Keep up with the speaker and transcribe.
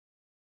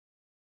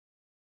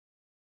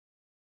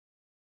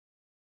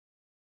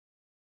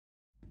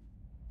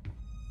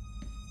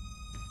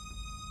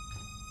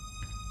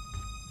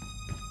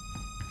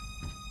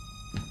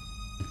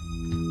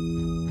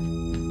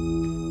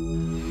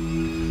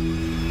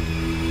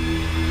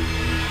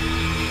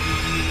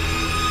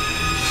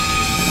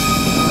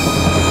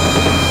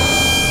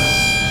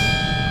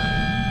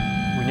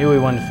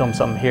wanted to film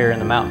something here in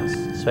the mountains,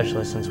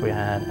 especially since we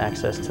had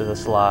access to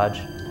this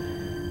lodge,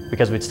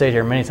 because we'd stayed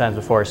here many times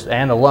before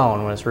and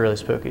alone when it's really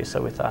spooky,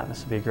 so we thought this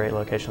would be a great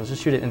location. Let's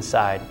just shoot it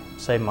inside,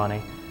 save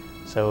money.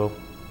 So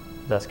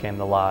thus came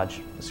the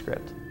lodge, the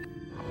script.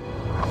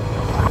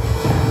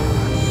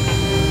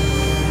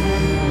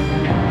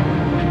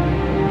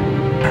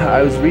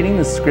 I was reading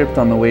the script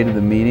on the way to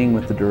the meeting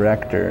with the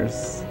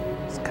directors.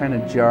 It's kind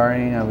of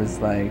jarring. I was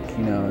like,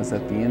 you know, I was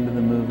at the end of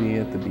the movie,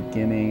 at the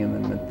beginning, and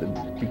then at the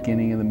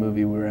beginning of the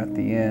movie we were at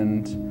the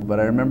end. But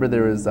I remember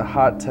there was a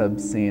hot tub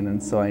scene,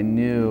 and so I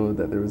knew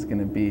that there was going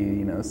to be,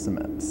 you know,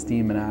 some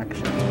steam and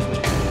action.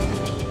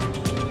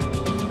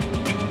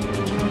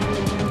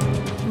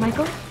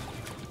 Michael?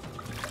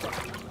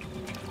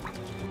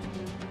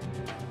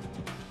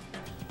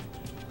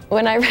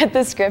 When I read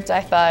the script,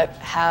 I thought,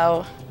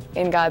 how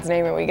in God's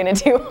name are we going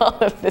to do all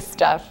of this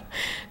stuff?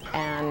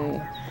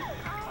 And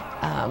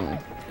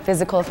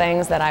physical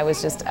things that I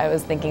was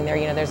thinking there,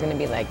 you know, there's going to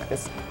be like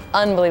this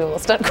unbelievable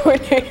stunt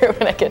coordinator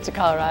when I get to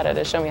Colorado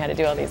to show me how to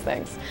do all these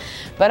things.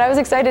 But I was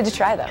excited to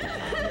try them.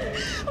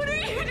 What are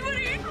you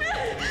doing?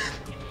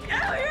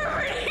 Ow, you're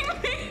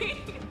hurting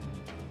me.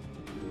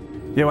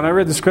 Yeah, when I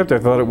read the script, I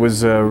thought it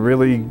was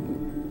really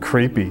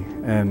creepy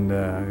and you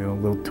know,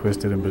 a little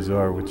twisted and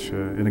bizarre, which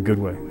in a good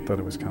way. I thought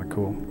it was kind of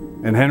cool.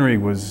 And Henry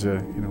was, you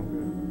know,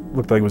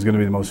 looked like it was going to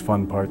be the most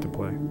fun part to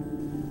play.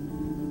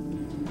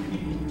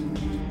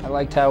 I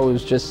liked how it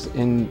was just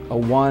in a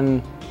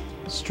one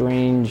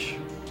strange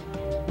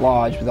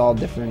lodge with all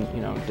different,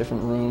 you know,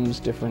 different rooms,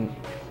 different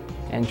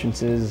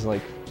entrances,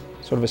 like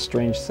sort of a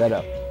strange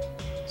setup.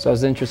 So I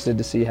was interested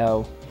to see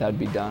how that would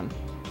be done.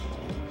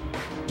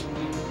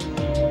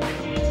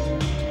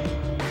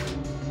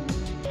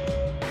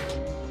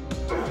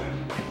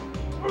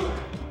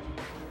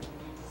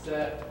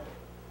 Set.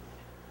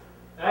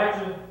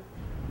 Action.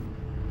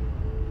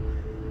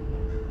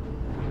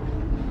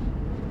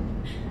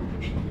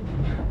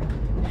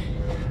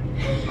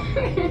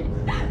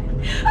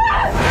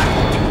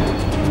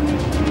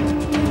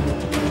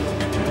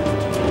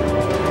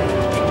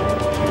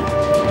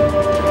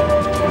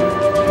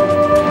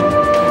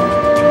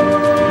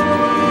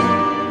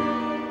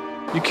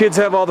 You kids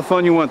have all the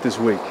fun you want this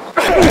week.